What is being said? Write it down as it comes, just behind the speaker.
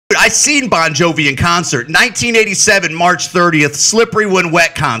I seen Bon Jovi in concert. 1987, March 30th, Slippery When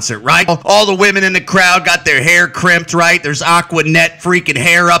Wet concert, right? All the women in the crowd got their hair crimped, right? There's Aqua Net freaking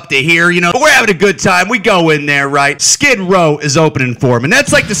hair up to here, you know. But we're having a good time. We go in there, right? Skid Row is opening for him. And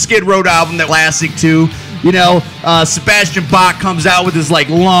that's like the Skid Row album, that classic too. You know, Sebastian Bach comes out with his like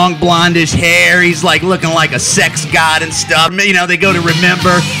long blondish hair. He's like looking like a sex god and stuff. You know, they go to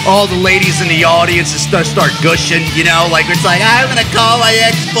Remember. All the ladies in the audience start gushing, you know, like it's like, I'm gonna call my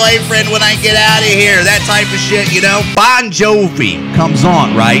ex-boyfriend when I get out of here. That type of shit, you know. Bon Jovi comes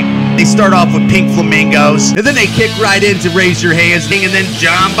on, right? They start off with Pink Flamingos, and then they kick right into Raise Your Hands, and then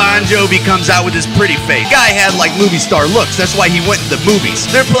Jon Bon Jovi comes out with his pretty face. The guy had like movie star looks. That's why he went to the movies.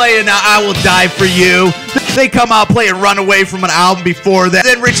 They're playing I Will Die For You. They come out playing Runaway from an album before that.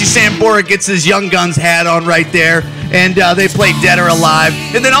 Then Richie Sambora gets his Young Guns hat on right there, and they play Dead or Alive.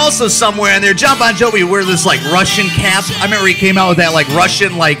 And then also somewhere in there, Jon Bon Jovi wear this like Russian cap. I remember he came out with that like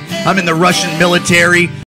Russian, like I'm in the Russian military.